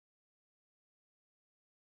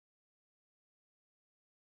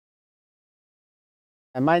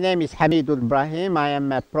My name is Hamid Ould-Brahim. I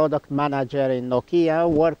am a product manager in Nokia,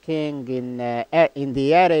 working in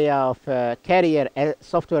the area of Carrier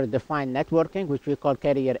software-defined networking, which we call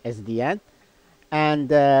Carrier SDN,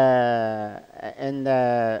 and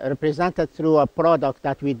represented through a product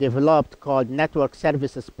that we developed called Network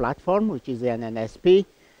Services Platform, which is an NSP.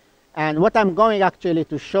 And what I'm going actually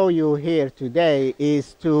to show you here today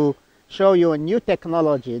is to show you a new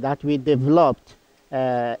technology that we developed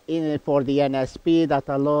for the NSP that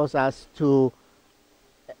allows us to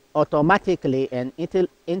automatically and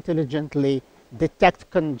intelligently detect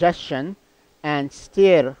congestion and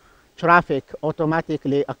steer traffic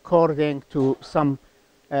automatically according to some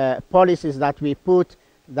policies that we put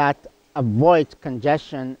that avoid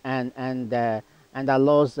congestion and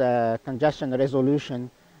allows congestion resolution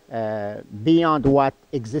beyond what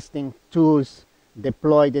existing tools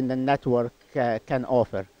deployed in the network can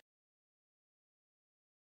offer.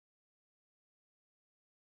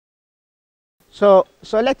 So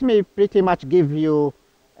let me pretty much give you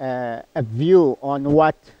a view on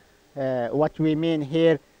what we mean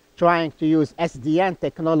here, trying to use SDN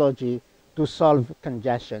technology to solve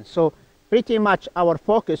congestion. So pretty much our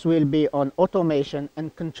focus will be on automation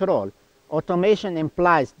and control. Automation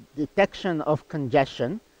implies detection of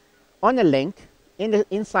congestion on a link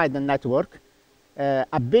inside the network,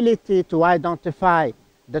 ability to identify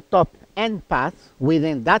the top end path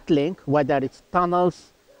within that link, whether it's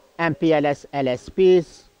tunnels, MPLS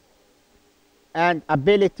LSPs, and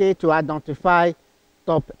ability to identify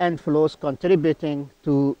top end flows contributing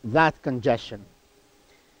to that congestion.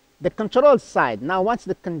 The control side, now once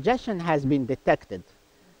the congestion has been detected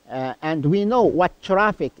and we know what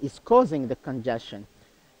traffic is causing the congestion,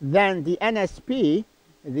 then the NSP,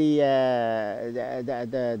 the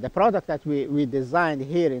product that we designed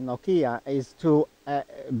here in Nokia, is to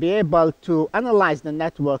be able to analyze the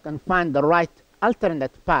network and find the right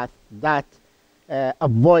alternate path that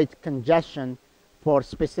avoid congestion for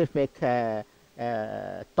specific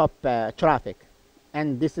top traffic.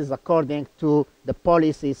 And this is according to the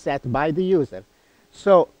policy set by the user.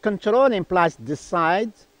 So control implies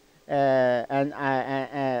decide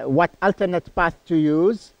what alternate path to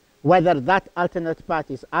use, whether that alternate path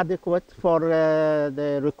is adequate for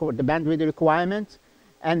the bandwidth requirements,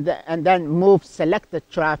 and then move selected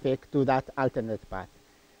traffic to that alternate path.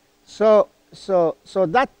 So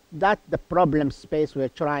that's the problem space we're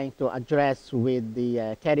trying to address with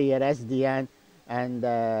the Carrier SDN and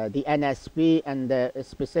the NSP and the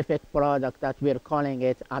specific product that we're calling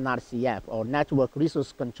it NRCF, or Network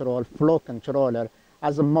Resource Control Flow Controller,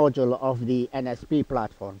 as a module of the NSP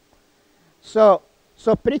platform. So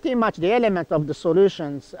pretty much the element of the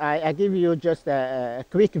solutions, I give you just a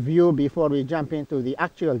quick view before we jump into the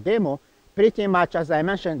actual demo. Pretty much, as I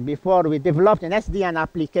mentioned before, we developed an SDN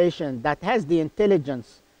application that has the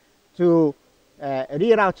intelligence to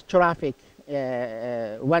reroute traffic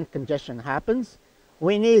when congestion happens.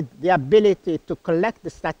 We need the ability to collect the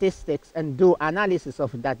statistics and do analysis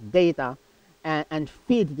of that data and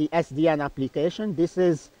feed the SDN application. This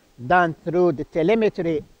is done through the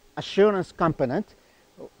telemetry assurance component.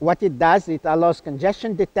 What it does, it allows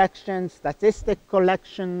congestion detection, statistic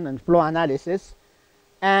collection, and flow analysis.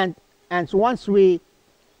 And once we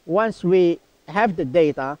have the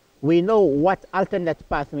data, we know what alternate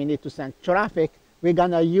path we need to send traffic. We're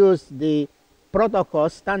going to use the protocol,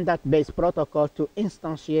 standard-based protocol, to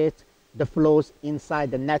instantiate the flows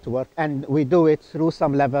inside the network. And we do it through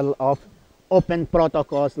some level of open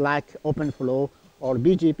protocols like OpenFlow or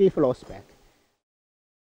BGP flow spec.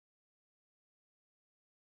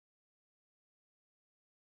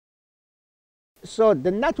 So the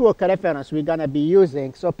network reference we're going to be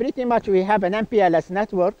using, so pretty much we have an MPLS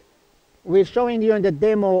network. We're showing you in the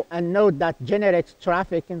demo a node that generates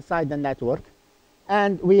traffic inside the network.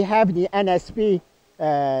 And we have the NSP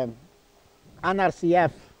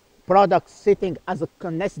NRCF product sitting as an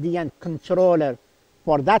SDN controller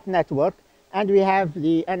for that network. And we have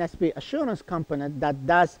the NSP assurance component that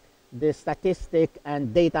does the statistic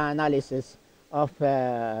and data analysis of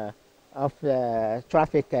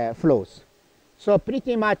traffic flows. So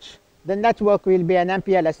pretty much the network will be an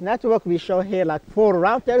MPLS network. We show here like 4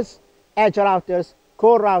 routers, edge routers,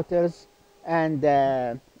 core routers, and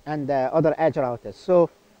other edge routers.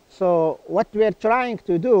 So what we're trying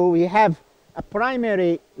to do, we have a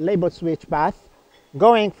primary label switch path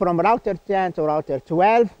going from router 10 to router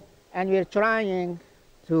 12, and we're trying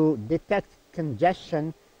to detect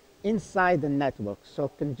congestion inside the network. So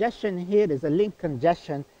congestion here is a link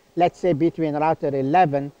congestion, let's say between router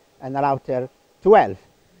 11 and router 12.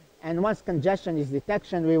 And once congestion is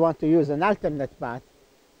detected, we want to use an alternate path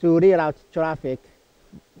to reroute traffic,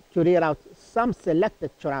 to reroute some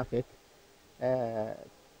selected traffic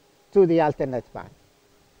to the alternate path.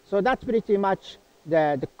 So that's pretty much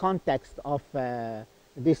the context of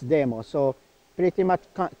this demo. So pretty much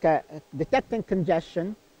detecting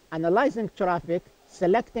congestion, analyzing traffic,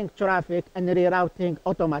 selecting traffic, and rerouting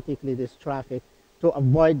automatically this traffic to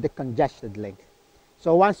avoid the congested link.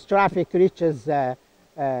 So once traffic reaches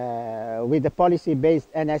with the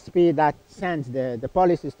policy-based NSP that sends the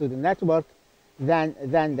policies to the network, then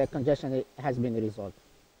the congestion has been resolved.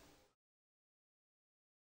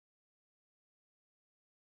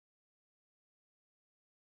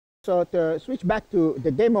 So to switch back to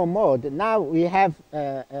the demo mode, now we have,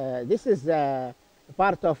 this is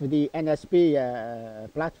part of the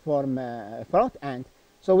NSP platform front end.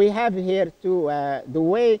 So we have here the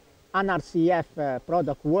way NRCF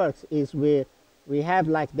product works is we have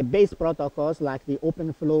like the base protocols like the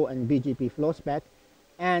OpenFlow and BGP flow spec,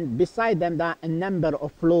 and beside them there are a number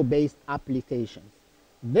of flow-based applications.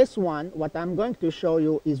 This one, what I'm going to show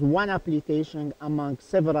you, is one application among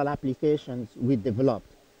several applications we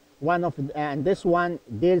developed. And this one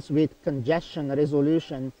deals with congestion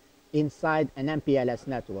resolution inside an MPLS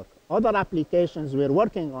network. Other applications we're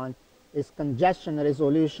working on is congestion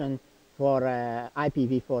resolution for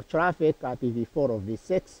IPv4 traffic, IPv4 or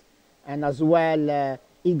v6, and as well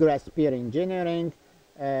egress peer engineering,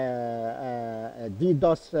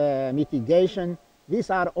 DDoS mitigation.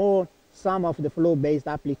 These are all some of the flow-based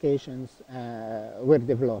applications we're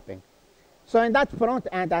developing. So in that front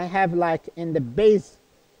end, I have like in the base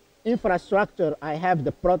infrastructure, I have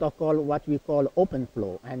the protocol, what we call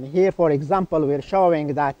OpenFlow. And here, for example, we're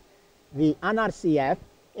showing that the NRCF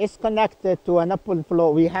is connected to an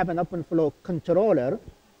OpenFlow. We have an OpenFlow controller.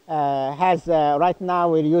 Right now,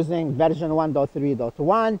 we're using version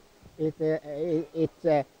 1.3.1.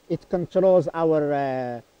 It controls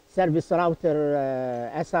our service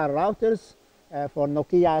router SR routers for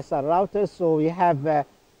Nokia SR routers. So we have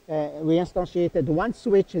we instantiated one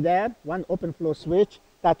switch there, one OpenFlow switch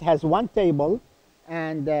that has one table,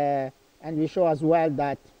 and we show as well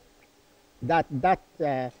that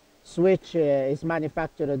switch is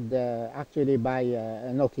manufactured actually by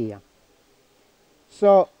Nokia.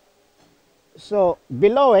 So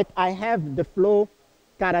below it, I have the flow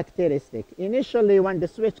characteristic. Initially, when the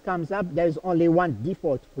switch comes up, there is only one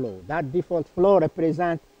default flow. That default flow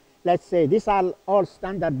represents, let's say, these are all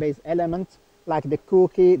standard-based elements, like the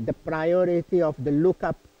cookie, the priority of the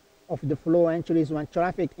lookup of the flow entries when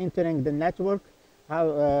traffic entering the network,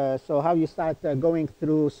 how you start going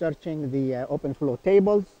through searching the OpenFlow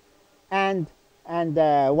tables, and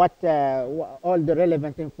all the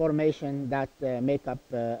relevant information that make up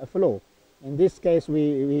a flow. In this case,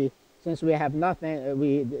 since we have nothing,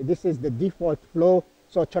 this is the default flow,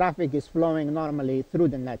 so traffic is flowing normally through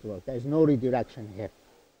the network. There is no redirection here.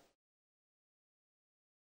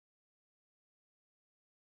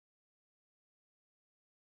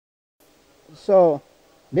 So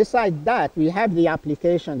besides that, we have the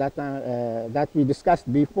application that we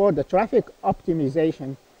discussed before, the traffic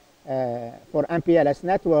optimization for MPLS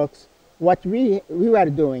networks. What we were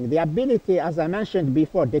doing, the ability, as I mentioned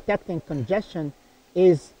before, detecting congestion,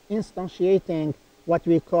 is instantiating what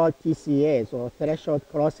we call TCAs, or threshold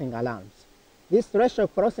crossing alarms. These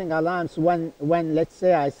threshold crossing alarms, when let's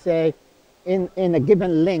say I say in a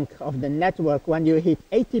given link of the network, when you hit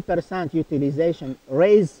 80% utilization,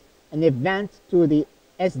 raise an event to the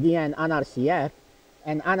SDN NRCF,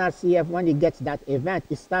 and NRCF, when it gets that event,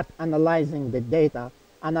 it starts analyzing the data,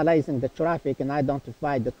 analyzing the traffic, and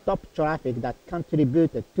identify the top traffic that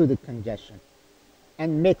contributed to the congestion,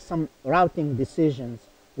 and make some routing decisions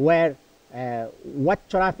where what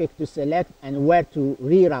traffic to select and where to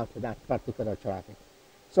reroute that particular traffic.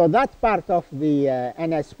 So that part of the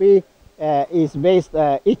NSP is based,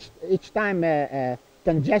 each time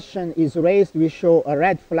congestion is raised, we show a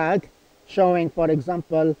red flag showing, for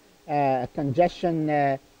example, congestion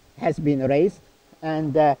has been raised,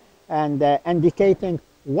 and indicating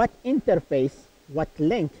what interface, what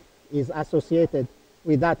link is associated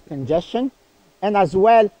with that congestion, and as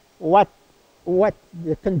well what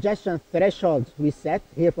the congestion thresholds we set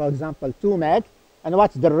here, for example 2 meg, and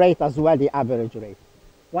what's the rate as well, the average rate.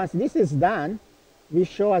 Once this is done, we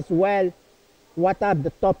show as well what are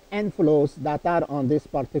the top inflows that are on this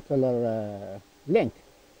particular link.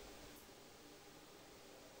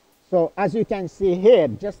 So as you can see here,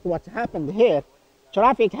 just what happened here,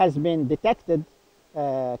 traffic has been detected,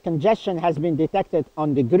 congestion has been detected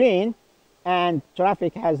on the green, and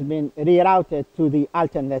traffic has been rerouted to the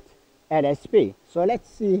alternate LSP. So let's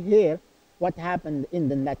see here what happened in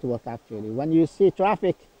the network actually. When you see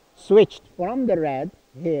traffic switched from the red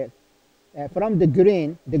here from the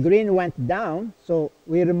green went down, so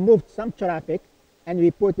we removed some traffic and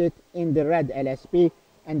we put it in the red LSP,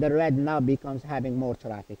 and the red now becomes having more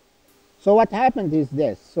traffic. So what happened is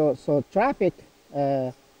this. So traffic,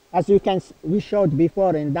 as we showed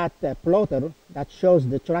before in that plotter that shows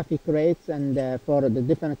the traffic rates and for the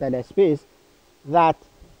different LSPs, that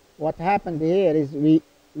what happened here is we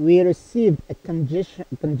received a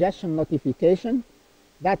congestion notification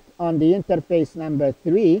that on the interface number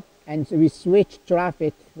 3, and so we switched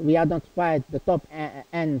traffic. We identified the top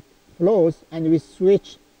N flows, and we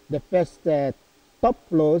switched the first top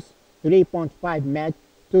flows 3.5 meg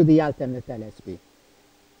to the alternate LSP.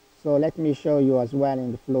 So let me show you as well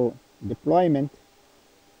in the flow deployment.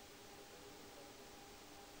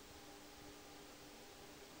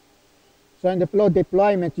 So in the flow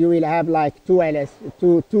deployment, you will have like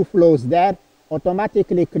two flows there,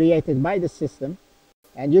 automatically created by the system.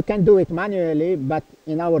 And you can do it manually, but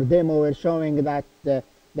in our demo, we're showing that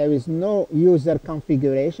there is no user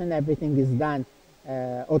configuration. Everything is done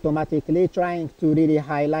automatically, trying to really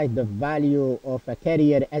highlight the value of a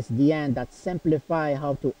Carrier SDN that simplify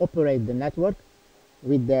how to operate the network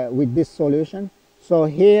with this solution. So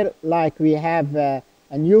here, like we have a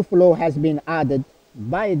new flow has been added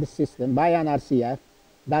by the system, by an RCF,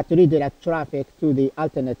 that redirect traffic to the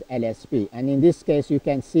alternate LSP. And in this case, you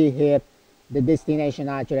can see here the destination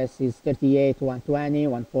address is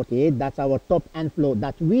 38.120.148. That's our top N flow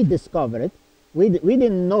that we discovered. We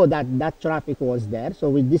didn't know that traffic was there, so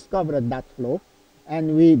we discovered that flow,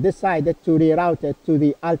 and we decided to reroute it to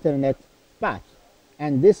the alternate path.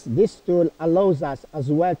 And this tool allows us as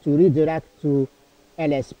well to redirect to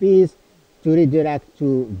LSPs, to redirect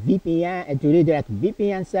to VPN, to redirect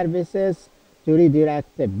VPN services, to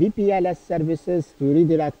redirect VPLS services, to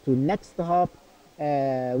redirect to next hop.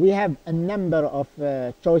 We have a number of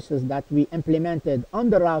choices that we implemented on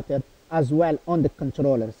the router as well on the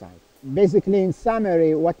controller side. Basically, in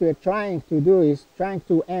summary, what we're trying to do is trying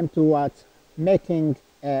to aim towards making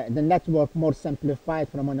the network more simplified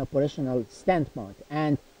from an operational standpoint,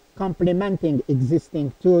 and complementing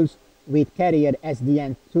existing tools with Carrier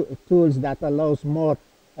SDN tools that allows more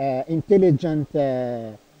intelligent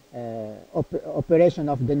operation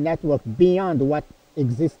of the network beyond what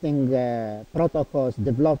existing protocols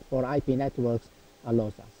developed for IP networks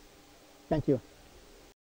allows us. Thank you.